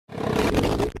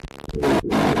Dude,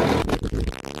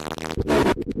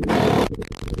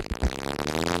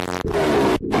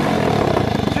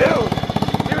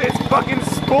 it's fucking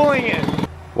spooling it.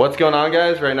 What's going on,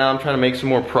 guys? Right now I'm trying to make some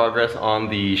more progress on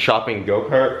the shopping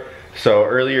go-kart. So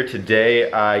earlier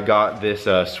today I got this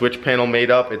switch panel made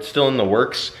up. It's still in the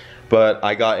works, but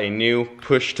I got a new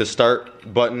push to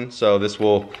start button, so this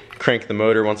will crank the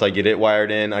motor once I get it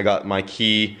wired in. I got my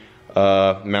key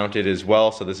mounted as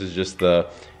well, so this is just the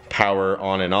power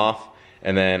on and off.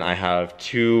 And then I have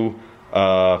two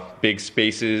big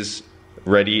spaces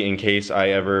ready in case I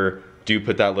ever do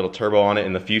put that little turbo on it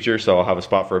in the future. So I'll have a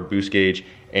spot for a boost gauge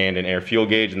and an air fuel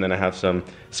gauge, and then I have some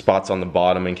spots on the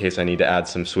bottom in case I need to add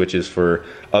some switches for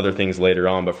other things later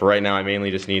on. But for right now I mainly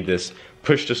just need this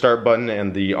push to start button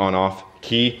and the on off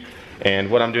key. And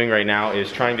what I'm doing right now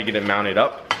is trying to get it mounted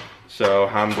up. So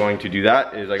how I'm going to do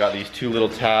that is I got these two little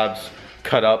tabs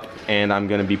cut up, and I'm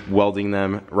going to be welding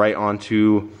them right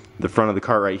onto the front of the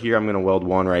cart right here. I'm going to weld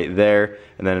one right there,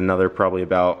 and then another probably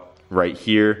about right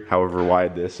here, however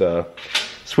wide this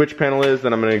switch panel is.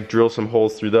 Then I'm going to drill some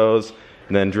holes through those,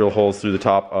 and then drill holes through the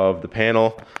top of the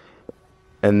panel,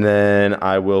 and then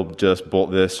I will just bolt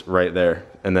this right there,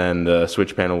 and then the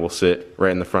switch panel will sit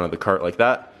right in the front of the cart like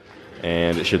that,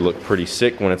 and it should look pretty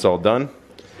sick when it's all done.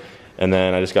 And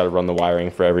then I just got to run the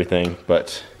wiring for everything,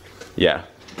 but yeah,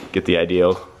 get the idea.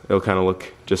 It'll kind of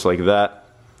look just like that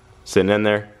sitting in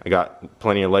there. I got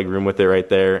plenty of leg room with it right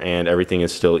there, and everything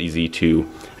is still easy to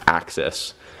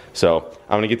access. So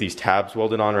I'm gonna get these tabs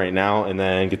welded on right now, and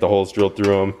then get the holes drilled through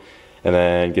them, and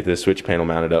then get this switch panel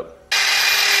mounted up.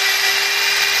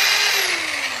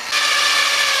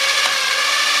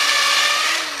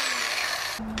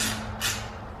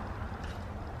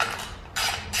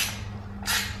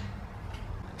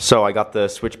 So I got the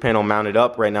switch panel mounted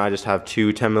up. Right now I just have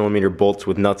two 10mm bolts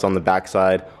with nuts on the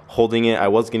backside holding it. I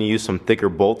was going to use some thicker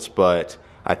bolts, but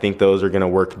I think those are going to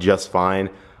work just fine.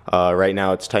 Right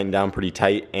now it's tightened down pretty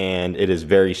tight, and it is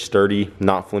very sturdy,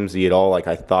 not flimsy at all like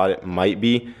I thought it might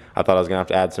be. I thought I was going to have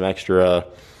to add some extra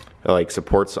like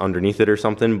supports underneath it or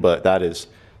something, but that is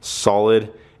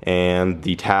solid, and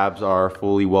the tabs are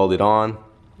fully welded on,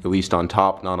 at least on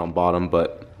top, not on bottom,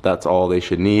 but that's all they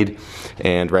should need.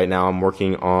 And right now I'm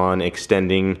working on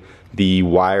extending the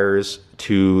wires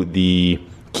to the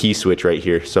key switch right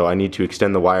here. So I need to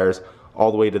extend the wires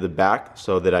all the way to the back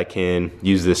so that I can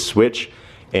use this switch.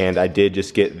 And I did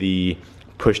just get the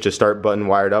push to start button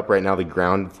wired up. Right now the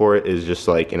ground for it is just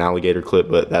like an alligator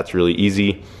clip, but that's really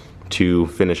easy to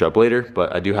finish up later.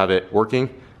 But I do have it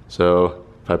working. So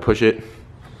if I push it,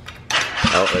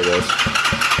 oh, there it goes.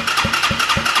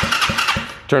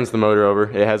 Turns the motor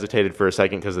over. It hesitated for a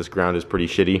second because this ground is pretty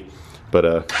shitty, but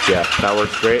yeah, that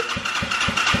works great.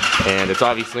 And it's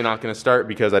obviously not going to start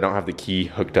because I don't have the key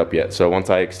hooked up yet. So once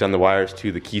I extend the wires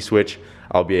to the key switch,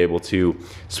 I'll be able to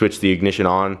switch the ignition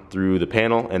on through the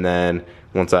panel, and then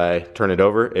once I turn it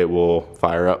over, it will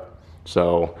fire up.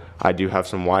 So I do have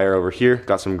some wire over here,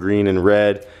 got some green and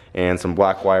red and some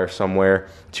black wire somewhere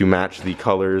to match the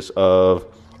colors of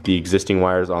the existing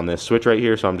wires on this switch right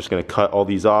here. So I'm just going to cut all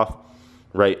these off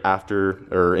right after,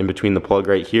 or in between the plug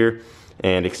right here,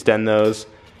 and extend those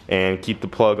and keep the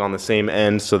plug on the same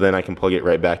end, so then I can plug it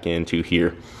right back into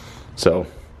here. So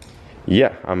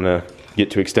yeah, I'm gonna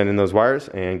get to extending those wires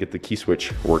and get the key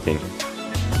switch working.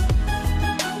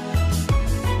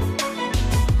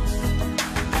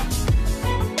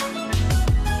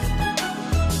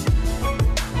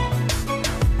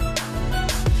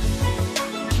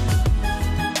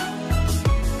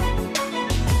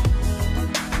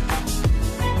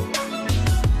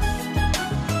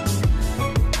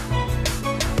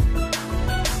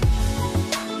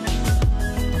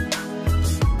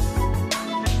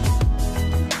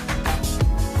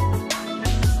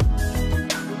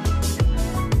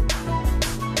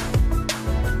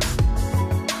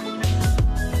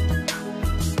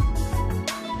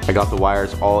 I got the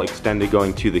wires all extended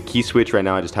going to the key switch. Right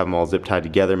now I just have them all zip tied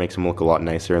together, makes them look a lot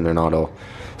nicer, and they're not all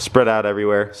spread out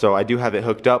everywhere. So I do have it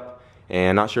hooked up,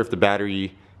 and not sure if the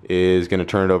battery is going to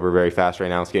turn it over very fast right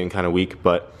now. It's getting kind of weak,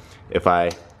 but if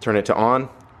I turn it to on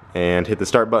and hit the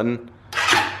start button,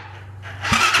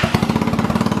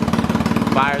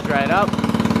 fires right up.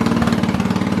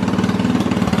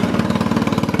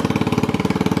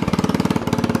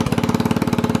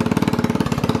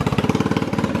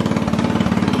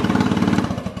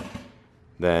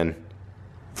 Then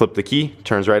flip the key,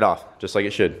 turns right off, just like it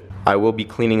should. I will be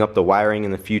cleaning up the wiring in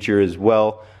the future as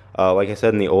well. Like I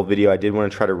said in the old video, I did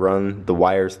want to try to run the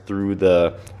wires through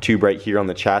the tube right here on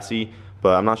the chassis,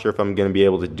 but I'm not sure if I'm going to be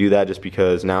able to do that just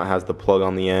because now it has the plug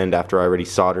on the end after I already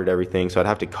soldered everything, so I'd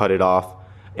have to cut it off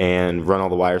and run all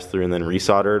the wires through and then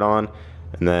resolder it on,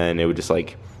 and then it would just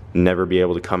like never be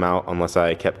able to come out unless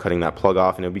I kept cutting that plug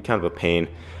off, and it would be kind of a pain.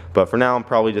 But for now, I'm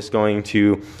probably just going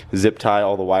to zip tie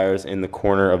all the wires in the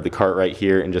corner of the cart right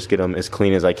here and just get them as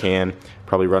clean as I can.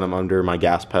 Probably run them under my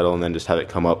gas pedal and then just have it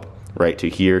come up right to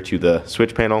here to the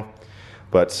switch panel.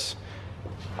 But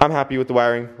I'm happy with the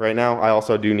wiring right now. I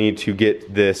also do need to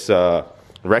get this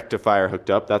rectifier hooked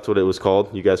up. That's what it was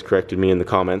called. You guys corrected me in the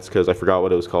comments because I forgot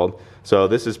what it was called. So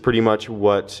this is pretty much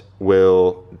what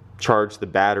will charge the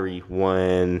battery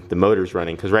when the motor's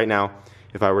running. Because right now,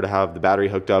 if I were to have the battery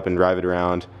hooked up and drive it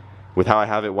around, with how I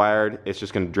have it wired, it's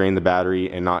just going to drain the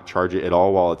battery and not charge it at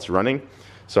all while it's running.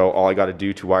 So all I got to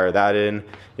do to wire that in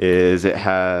is it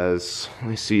has, let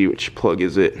me see, which plug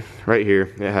is it? Right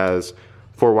here. It has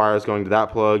 4 wires going to that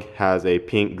plug, has a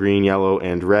pink, green, yellow,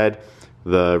 and red.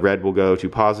 The red will go to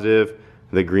positive,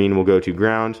 the green will go to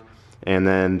ground, and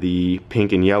then the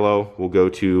pink and yellow will go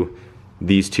to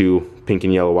these 2 pink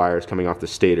and yellow wires coming off the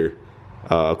stator.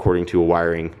 According to a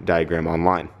wiring diagram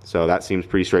online. So that seems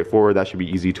pretty straightforward. That should be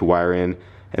easy to wire in,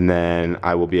 and then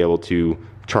I will be able to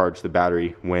charge the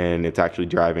battery when it's actually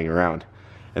driving around.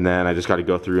 And then I just got to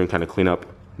go through and kind of clean up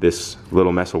this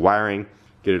little mess of wiring,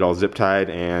 get it all zip tied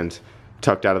and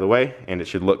tucked out of the way, and it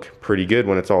should look pretty good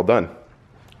when it's all done.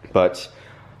 But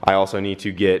I also need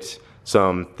to get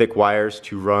some thick wires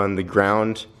to run the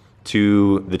ground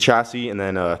to the chassis, and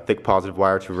then a thick positive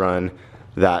wire to run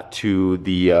that to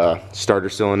the starter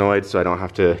solenoid, so I don't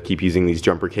have to keep using these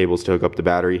jumper cables to hook up the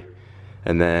battery.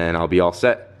 And then I'll be all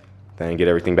set. Then get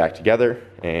everything back together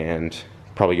and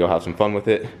probably go have some fun with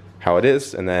it how it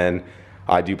is. And then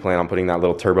I do plan on putting that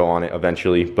little turbo on it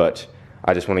eventually, but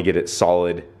I just want to get it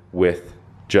solid with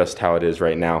just how it is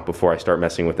right now before I start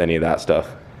messing with any of that stuff.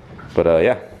 But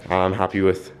yeah, I'm happy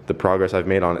with the progress I've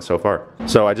made on it so far.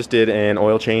 So I just did an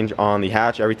oil change on the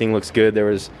hatch. Everything looks good. There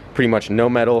was pretty much no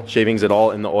metal shavings at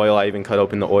all in the oil. I even cut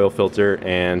open the oil filter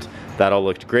and that all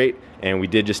looked great. And we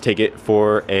did just take it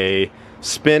for a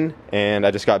spin, and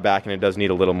I just got back and it does need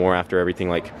a little more after everything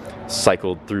like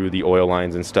cycled through the oil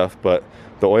lines and stuff. But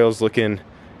the oil's looking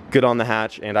good on the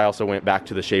hatch, and I also went back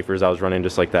to the Schaefer's. I was running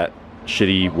just like that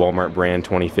shitty Walmart brand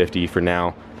 2050 for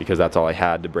now because that's all I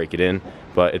had to break it in.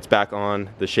 But it's back on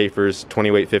the Schaefer's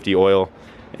 20 weight 50 oil,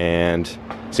 and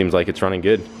seems like it's running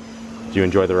good. Do you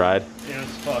enjoy the ride? Yeah,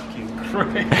 it's fucking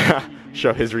crazy.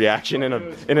 Show his reaction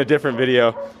in a different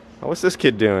video. Oh, what's this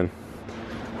kid doing?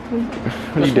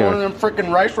 What are you doing? One of them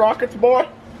freaking race rockets, boy.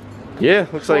 Yeah,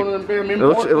 looks like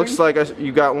it looks like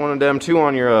you got one of them too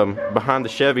on your behind the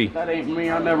Chevy. That ain't me.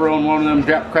 I never owned one of them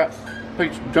Jap crap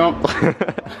piece of junk.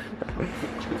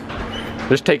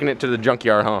 Just taking it to the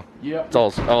junkyard, huh? Yeah. That's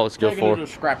all it's good for. Taking it to the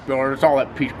scrap yard. It's all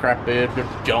that piece of crap is.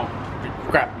 Just junk, just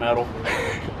scrap metal.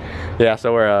 Yeah.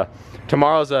 So we're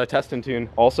tomorrow's a test and tune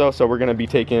also. So we're gonna be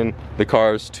taking the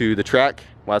cars to the track.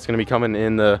 Well, that's gonna be coming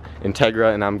in the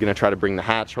Integra, and I'm gonna try to bring the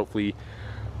hatch. Hopefully,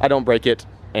 I don't break it,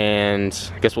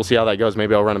 and I guess we'll see how that goes.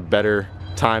 Maybe I'll run a better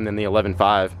time than the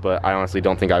 11.5, but I honestly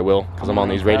don't think I will because I'm on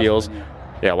these radials.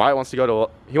 Yeah, Wyatt wants to go to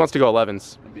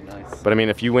 11s. That'd be nice. But I mean,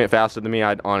 if you went faster than me,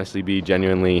 I'd honestly be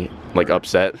genuinely like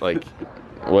upset. Like,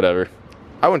 whatever.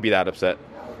 I wouldn't be that upset.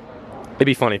 It'd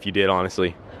be funny if you did,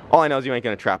 honestly. All I know is you ain't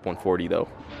gonna trap 140 though.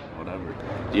 Whatever.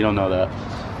 You don't know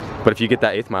that. But if you get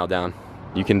that 8th mile down,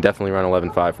 you can definitely run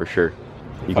 11.5 for sure.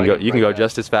 You can go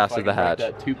just as fast as the hatch.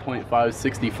 That 2.5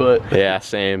 60 foot. Yeah,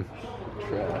 same.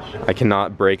 Trash. I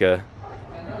cannot break a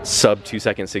sub 2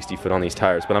 second 60 foot on these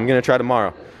tires, but I'm gonna try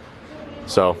tomorrow.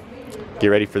 So get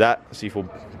ready for that. See if we'll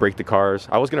break the cars.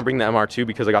 I was gonna bring the MR2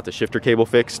 because I got the shifter cable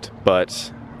fixed,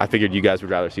 but I figured you guys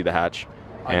would rather see the hatch.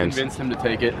 I convinced him to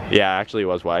take it. Yeah, actually it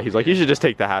was why. He's like, you should just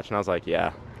take the hatch, and I was like,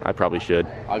 yeah, I probably should.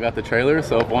 I got the trailer,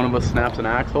 so if one of us snaps an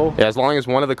axle. Yeah, as long as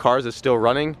one of the cars is still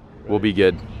running, we'll be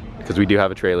good. Because we do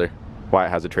have a trailer.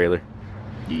 Wyatt has a trailer.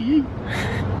 You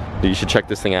should check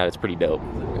this thing out. It's pretty dope.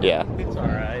 Yeah. It's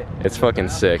alright. It's fucking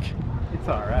sick. It's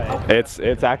alright.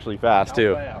 It's actually fast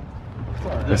too.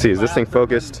 Let's see, is this thing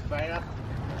focused?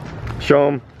 Show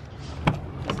him.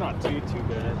 It's not too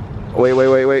bad.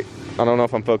 Wait. I don't know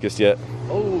if I'm focused yet.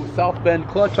 Oh, South Bend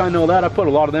clutch, I know that. I put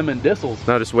a lot of them in Dissels.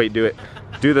 No, just wait, do it.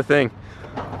 Do the thing.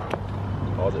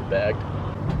 Pause it back.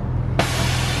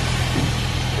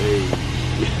 Hey.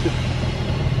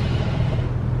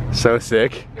 So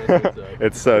sick.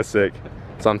 It's so sick.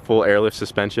 It's on full airlift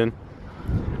suspension.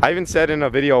 I even said in a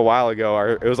video a while ago, or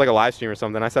it was like a live stream or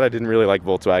something, I said I didn't really like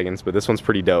Volkswagens, but this one's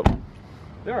pretty dope.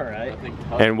 They're alright.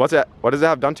 And what does it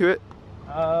have done to it?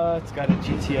 It's got a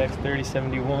GTX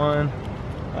 3071.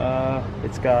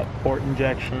 It's got port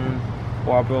injection,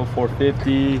 Warbro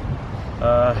 450.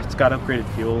 It's got upgraded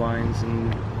fuel lines,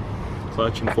 and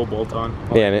clutch and full bolt on.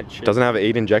 Yeah, and it doesn't have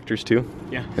 8 injectors too.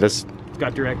 Yeah. It has It's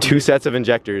got direct 2 sets of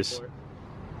injectors.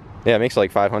 Yeah, it makes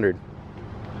like 500.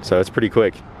 So it's pretty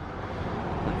quick.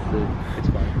 It's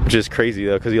fine. Which is crazy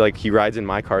though, because he rides in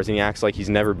my cars and he acts like he's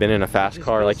never been in a fast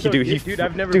car. Like Dude,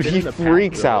 I've never been he in the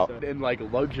freaks pack, out. In like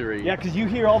luxury. Yeah, because you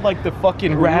hear all like the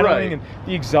fucking rattling and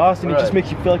the exhaust, and it just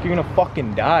makes you feel like you're gonna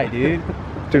fucking die, dude.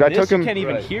 Dude, I took him. You can't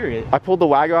even hear it. I pulled the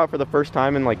Wago out for the first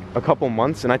time in like a couple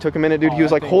months, and I took him in it, dude. He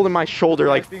was like holding my shoulder,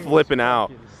 like flipping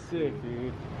out. Sick,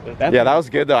 dude. Yeah, that was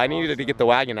good though. I needed to get the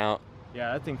wagon out.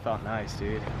 Yeah, that thing felt nice,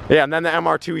 dude. Yeah, and then the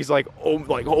MR2, he's like, oh,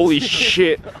 like holy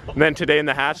shit. And then today in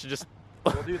the hatch, just.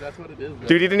 Well, dude, that's what it is. Bro.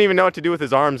 Dude, he didn't even know what to do with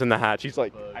his arms in the hatch. He's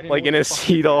like in his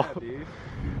seat all.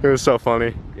 It was so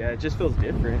funny. Yeah, it just feels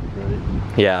different.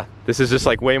 Yeah, this is just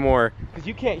like way more. Because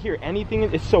you can't hear anything.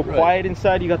 It's so quiet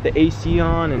inside. You got the AC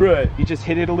on, and you just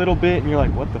hit it a little bit, and you're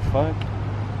like, what the fuck?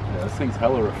 Yeah, this thing's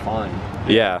hella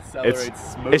refined. Yeah,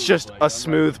 it's just a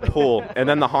smooth pull, and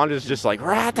then the Honda's just like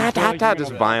rat-tat-tat-tat,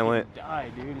 just violent. Die,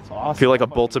 dude. It's awesome. I feel like a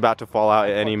bolt's about to fall out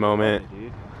at any moment.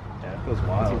 Yeah, it feels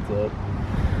wild.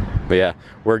 But yeah,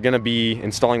 we're gonna be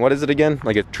installing, what is it again?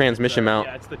 Like a transmission mount.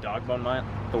 Yeah, it's the dog bone mount,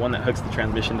 the one that hooks the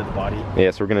transmission to the body.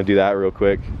 Yeah, so we're gonna do that real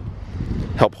quick.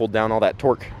 Help hold down all that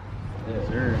torque. Yes,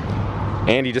 sir.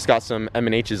 And he just got some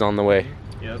M&H's on the way.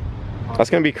 Yep. That's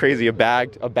gonna be crazy, a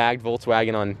bagged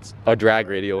Volkswagen on a drag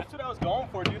radial. That's what I was going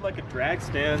for, dude, like a drag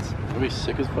stance. That'd be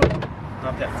sick as fuck.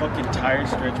 Not that fucking tire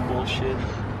stretch bullshit.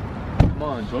 Come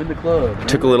on, join the club.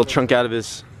 Took a little chunk out of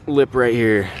his lip right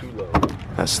here.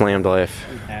 That slammed life.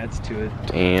 It adds to it.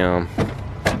 Damn.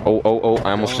 Oh,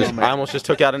 I almost just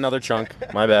took out another chunk.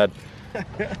 My bad.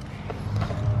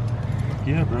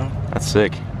 Yeah, bro. That's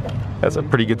sick. That's a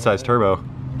pretty good sized turbo.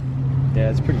 Yeah,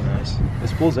 it's pretty nice.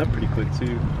 This pulls up pretty quick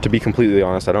too. To be completely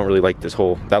honest, I don't really like this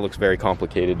whole, that looks very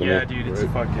complicated to me. Yeah, dude, it's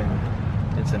it's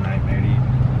a nightmare, dude.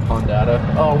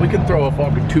 Honda. Oh, we could throw a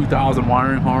fucking 2000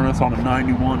 wiring harness on a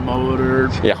 91 motor.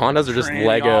 Yeah, Hondas are just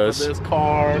Legos. Off of this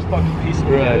car. Just fucking piece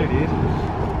together, dude.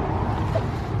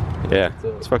 Yeah,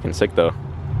 it's fucking sick though.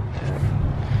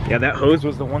 Yeah, that hose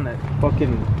was the one that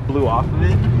fucking blew off of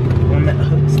it. The one that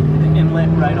hooks the inlet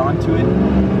right onto it.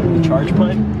 The charge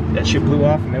pipe. That shit blew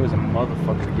off, and there was a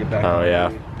motherfucker to get back. Oh, yeah.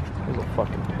 It was a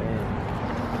fucking pain.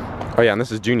 Oh yeah, and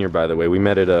this is Junior, by the way. We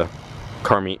met at a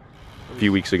car meet a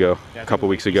few weeks ago, a couple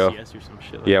weeks ago. Or some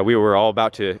shit like Yeah, we were all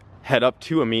about to head up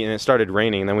to a meet, and it started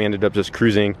raining, and then we ended up just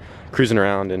cruising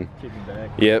around, and kicking back.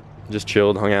 yep, just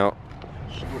chilled, hung out.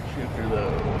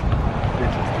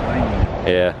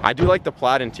 Yeah, I do like the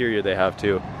plaid interior they have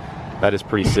too. That is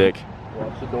pretty sick.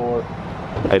 Watch the door.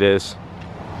 It is.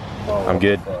 Oh, I'm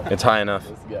good. It's high enough.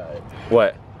 This guy.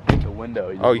 What? The window.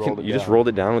 You just rolled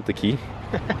it down with the key?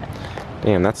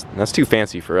 Damn, that's too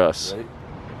fancy for us. Right?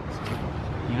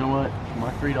 You know what?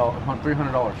 My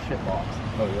 $300 shit box.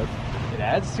 Oh, yeah. It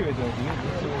adds to it though, dude.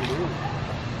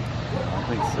 I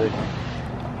think it's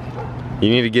sick. You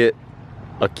need to get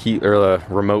a key or a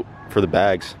remote for the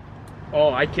bags.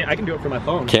 Oh, I can do it from my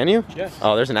phone. Can you? Yes.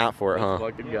 Oh, there's an app for it, huh?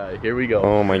 Fucking guy. Here we go.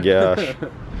 Oh my gosh.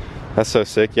 That's so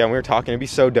sick. Yeah, we were talking, it'd be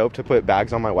so dope to put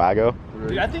bags on my Wago.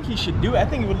 Dude, I think he should do it. I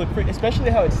think it would look pretty, especially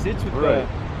how it sits with the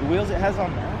wheels it has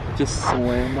on that. Just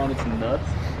slammed on its nuts.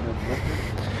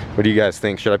 What do you guys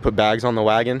think? Should I put bags on the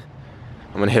wagon?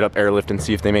 I'm gonna hit up Airlift and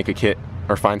see if they make a kit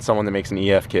or find someone that makes an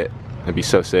EF kit. That'd be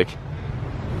so sick.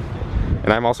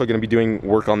 And I'm also gonna be doing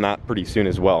work on that pretty soon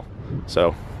as well.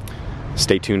 So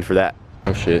stay tuned for that.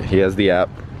 Oh shit, he has the app.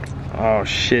 Oh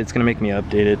shit, it's gonna make me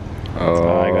update it.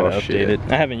 Oh, I gotta shit. update it.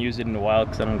 I haven't used it in a while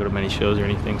because I don't go to many shows or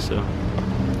anything, so.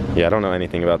 Yeah, I don't know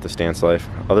anything about the stance life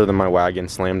other than my wagon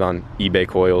slammed on eBay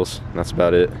coils. That's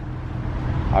about it.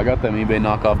 I got them eBay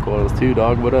knockoff coils too,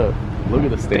 dog. What up? Look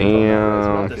at the stance.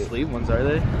 Damn. The sleeve ones, are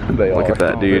they? They Look are. at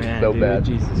that, dude. Man, So dude, bad.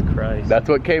 Jesus Christ. That's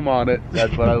what came on it.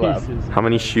 That's what I left. How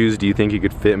many shoes do you think you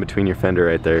could fit in between your fender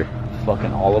right there?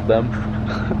 Fucking all of them.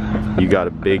 You got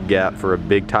a big gap for a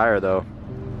big tire though.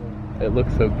 It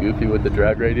looks so goofy with the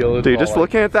drag radial. It's Dude, all just like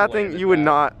looking at that slammed thing, you would back.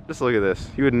 not, just look at this.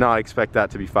 You would not expect that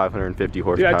to be 550 Dude,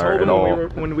 horsepower I told at him all.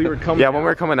 when we were coming Yeah, when we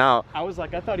were coming out. I was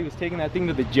like, I thought he was taking that thing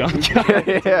to the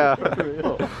junkyard. Yeah.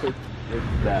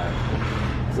 It's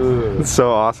bad. It's so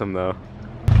awesome though.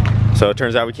 So it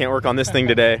turns out we can't work on this thing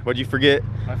today. What'd you forget?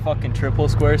 My fucking triple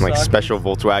square Like socket. special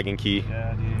Volkswagen key.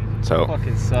 Yeah, dude. So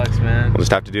Fucking sucks, man. we'll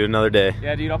just have to do it another day.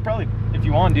 Yeah, dude, I'll probably, if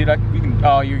you want, dude, we can,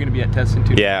 oh, you're gonna be at testing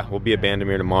too. Yeah, we'll be at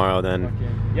Bandamere tomorrow then. Okay.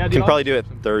 Yeah, dude, Can I'll probably do shoot it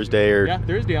some- Thursday or Yeah,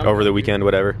 Thursday. I'm over down, the dude. weekend,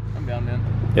 whatever. I'm down,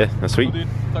 man. Yeah, that's sweet. Cool, dude.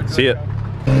 Talk to you See ya.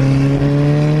 later.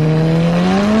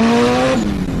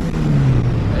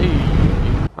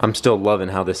 I'm still loving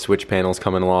how this switch panel's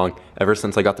coming along. Ever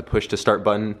since I got the push to start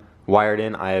button, wired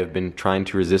in. I have been trying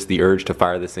to resist the urge to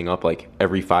fire this thing up like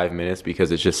every 5 minutes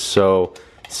because it's just so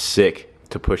sick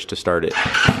to push to start it.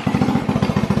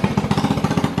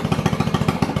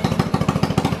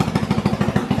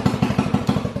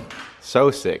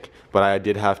 So sick. But I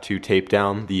did have to tape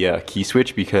down the key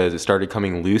switch because it started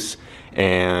coming loose,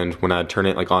 and when I turn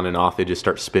it like on and off, it just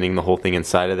starts spinning the whole thing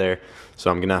inside of there.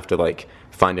 So I'm gonna have to like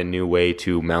find a new way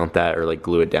to mount that or like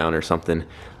glue it down or something.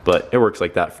 But it works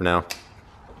like that for now.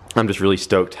 I'm just really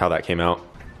stoked how that came out.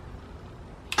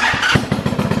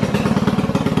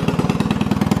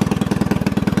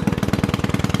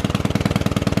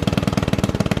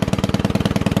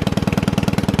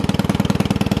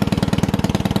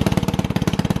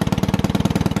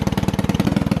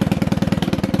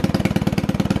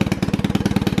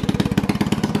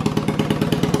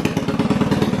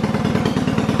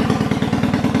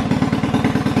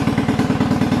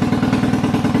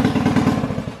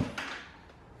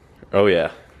 Oh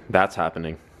yeah, that's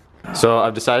happening. So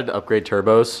I've decided to upgrade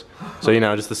turbos. So you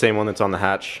know, just the same one that's on the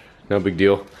hatch. No big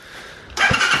deal.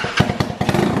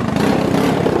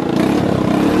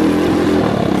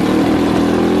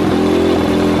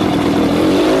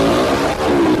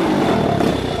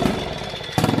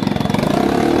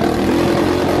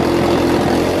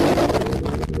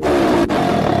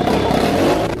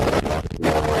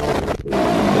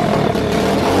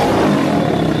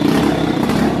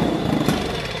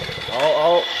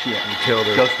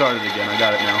 Go start it again. I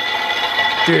got it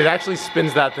now. Dude, it actually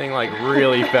spins that thing like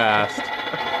really fast.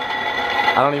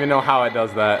 I don't even know how it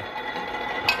does that.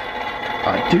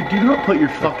 Dude, do not put your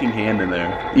fucking hand in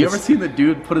there. You ever seen the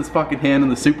dude put his fucking hand in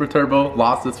the super turbo,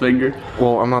 lost his finger?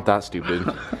 Well, I'm not that stupid.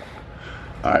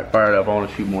 Alright, fire it up. I want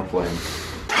to shoot more flames.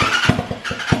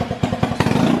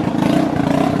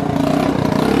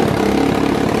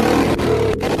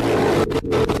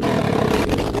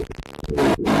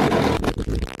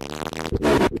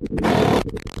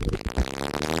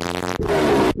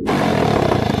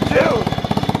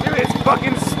 Dude, it's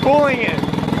fucking spooling it.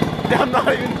 I'm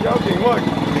not even joking, look.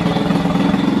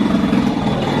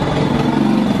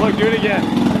 Look, do it again.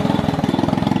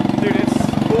 Dude, it's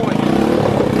spooling it.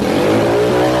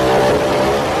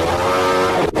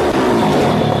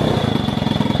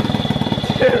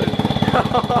 Dude.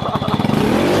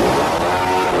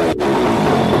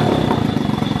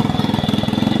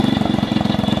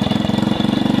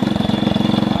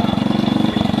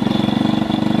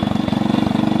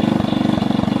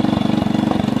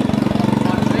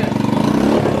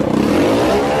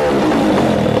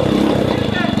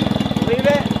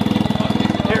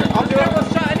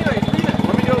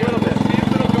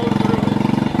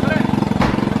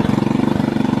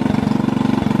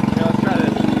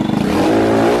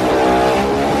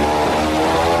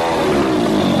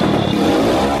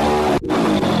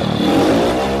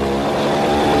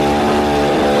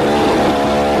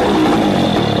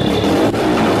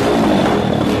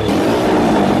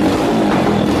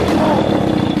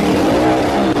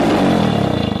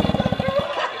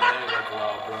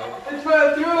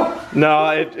 No,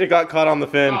 it got caught on the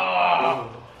fin. Oh.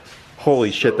 Holy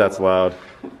shit, that's loud.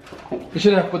 You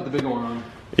should have put the big one on.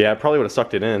 Yeah, I probably would have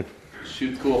sucked it in.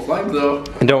 Shoots cool flames though.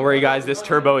 And don't worry guys, this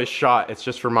turbo is shot. It's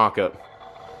just for mock-up.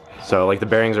 So like the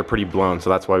bearings are pretty blown,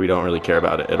 so that's why we don't really care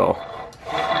about it at all.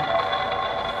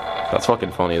 That's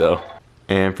fucking funny though.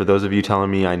 And for those of you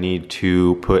telling me I need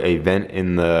to put a vent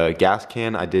in the gas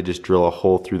can, I did just drill a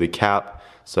hole through the cap,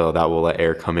 so that will let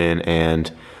air come in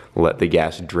and let the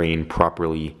gas drain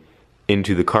properly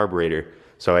into the carburetor.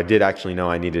 So I did actually know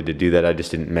I needed to do that. I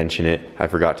just didn't mention it. I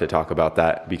forgot to talk about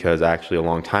that because actually a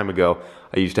long time ago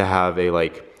I used to have a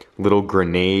like little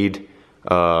grenade.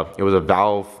 It was a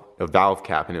valve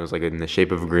cap, and it was like in the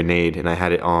shape of a grenade, and I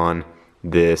had it on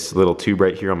this little tube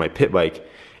right here on my pit bike,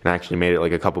 and I actually made it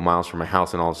like a couple miles from my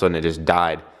house, and all of a sudden it just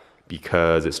died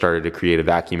because it started to create a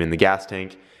vacuum in the gas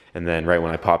tank. And then right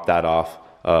when I popped that off,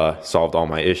 solved all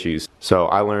my issues. So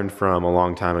I learned from a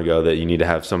long time ago that you need to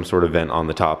have some sort of vent on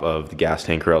the top of the gas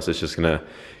tank, or else it's just gonna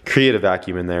create a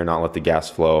vacuum in there, not let the gas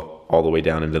flow all the way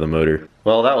down into the motor.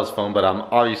 Well, that was fun, but I'm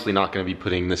obviously not gonna be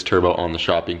putting this turbo on the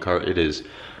shopping cart. It is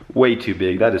way too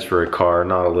big. That is for a car,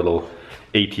 not a little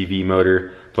ATV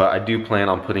motor. But I do plan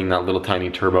on putting that little tiny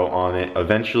turbo on it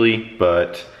eventually,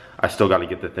 but I still gotta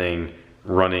get the thing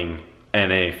running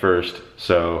NA first.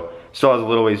 So still has a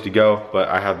little ways to go, but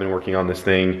I have been working on this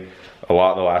thing a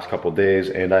lot the last couple days,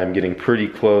 and I'm getting pretty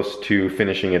close to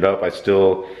finishing it up. I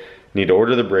still need to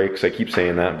order the brakes. I keep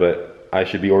saying that, but I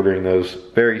should be ordering those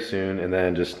very soon, and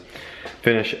then just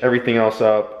finish everything else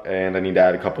up. And I need to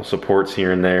add a couple supports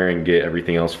here and there and get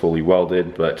everything else fully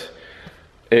welded, but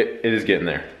it is getting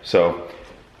there. So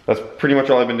that's pretty much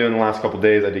all I've been doing the last couple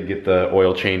days. I did get the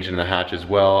oil changed in the hatch as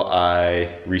well.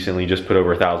 I recently just put over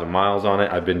 1,000 miles on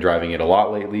it. I've been driving it a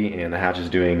lot lately and the hatch is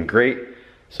doing great.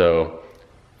 So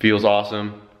feels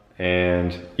awesome.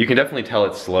 And you can definitely tell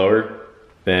it's slower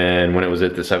than when it was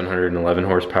at the 711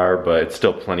 horsepower, but it's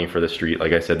still plenty for the street.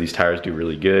 Like I said, these tires do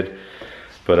really good.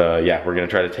 But yeah, we're gonna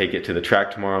try to take it to the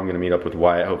track tomorrow. I'm gonna meet up with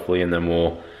Wyatt hopefully, and then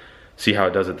we'll see how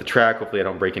it does at the track. Hopefully I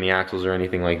don't break any axles or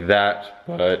anything like that,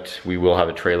 but we will have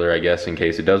a trailer, I guess, in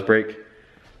case it does break.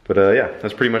 But yeah,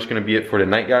 that's pretty much gonna be it for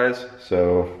tonight, guys.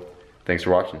 So thanks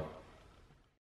for watching.